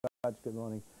Raj, good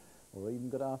morning, or even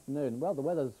good afternoon. Well, the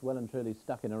weather's well and truly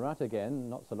stuck in a rut again.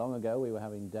 Not so long ago we were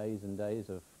having days and days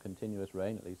of continuous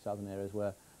rain, at least southern areas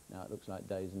were. Now it looks like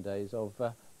days and days of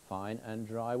fine and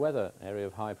dry weather. Area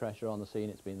of high pressure on the scene,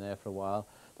 it's been there for a while.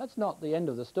 That's not the end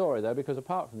of the story though, because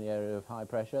apart from the area of high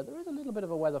pressure, there is a little bit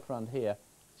of a weather front here.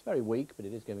 It's very weak, but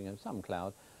it is giving them some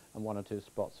cloud and one or two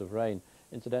spots of rain.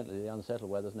 Incidentally, the unsettled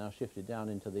weather's now shifted down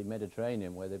into the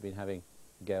Mediterranean, where they've been having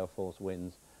gale force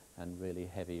winds and really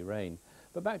heavy rain.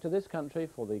 But back to this country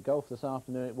for the Gulf this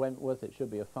afternoon at Wentworth. It should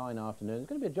be a fine afternoon. There's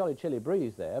going to be a jolly chilly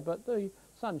breeze there, but the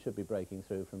sun should be breaking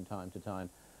through from time to time,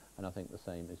 and I think the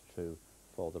same is true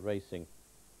for the racing.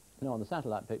 Now on the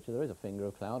satellite picture there is a finger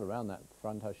of cloud around that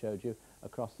front I showed you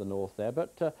across the north there,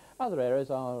 but other areas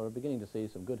are beginning to see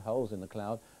some good holes in the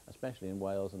cloud, especially in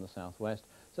Wales and the southwest.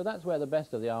 So that's where the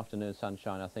best of the afternoon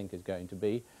sunshine I think is going to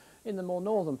be. In the more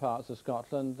northern parts of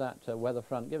Scotland, that weather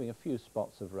front giving a few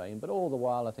spots of rain, but all the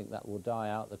while I think that will die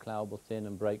out, the cloud will thin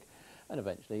and break, and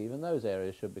eventually even those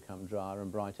areas should become drier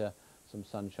and brighter. Some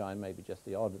sunshine, maybe just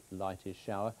the odd lightish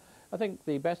shower. I think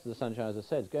the best of the sunshine, as I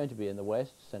said, is going to be in the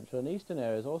west, central and eastern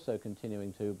areas, also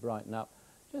continuing to brighten up.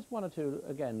 Just one or two,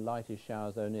 again, lightish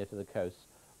showers, though, near to the coasts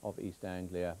of East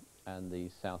Anglia and the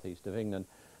southeast of England.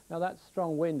 Now, that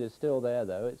strong wind is still there,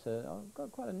 though. It's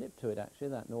got quite a nip to it, actually,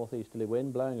 that northeasterly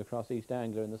wind blowing across East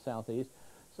Anglia in the southeast.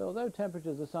 So although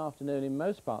temperatures this afternoon in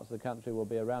most parts of the country will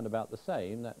be around about the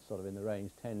same, that's sort of in the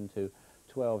range 10 to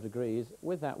 12 degrees,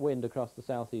 with that wind across the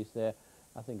southeast there,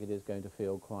 I think it is going to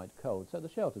feel quite cold. So the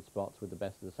sheltered spots with the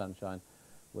best of the sunshine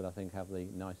will, I think, have the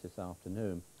nicest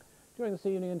afternoon. During this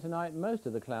evening and tonight, most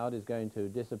of the cloud is going to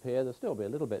disappear. There'll still be a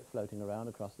little bit floating around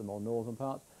across the more northern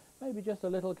parts, maybe just a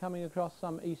little coming across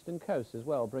some eastern coasts as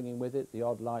well, bringing with it the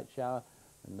odd light shower,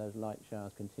 and those light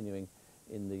showers continuing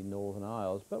in the Northern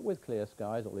Isles. But with clear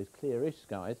skies, or at least clearish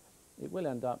skies, it will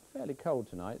end up fairly cold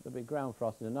tonight. There'll be ground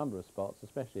frost in a number of spots,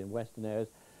 especially in western areas,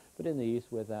 but in the east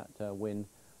with that wind,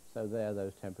 so there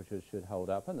those temperatures should hold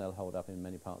up, and they'll hold up in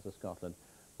many parts of Scotland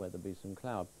where there'll be some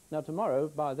cloud. Now tomorrow,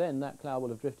 by then, that cloud will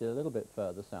have drifted a little bit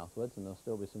further southwards, and there'll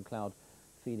still be some cloud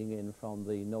feeding in from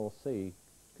the North Sea,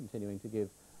 continuing to give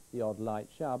the odd light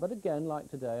shower. But again, like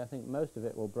today, I think most of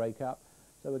it will break up,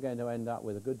 so we're going to end up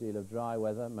with a good deal of dry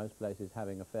weather, most places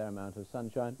having a fair amount of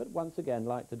sunshine, but once again,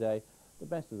 like today, the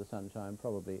best of the sunshine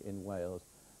probably in Wales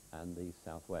and the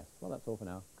southwest. Well, that's all for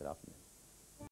now. Good afternoon.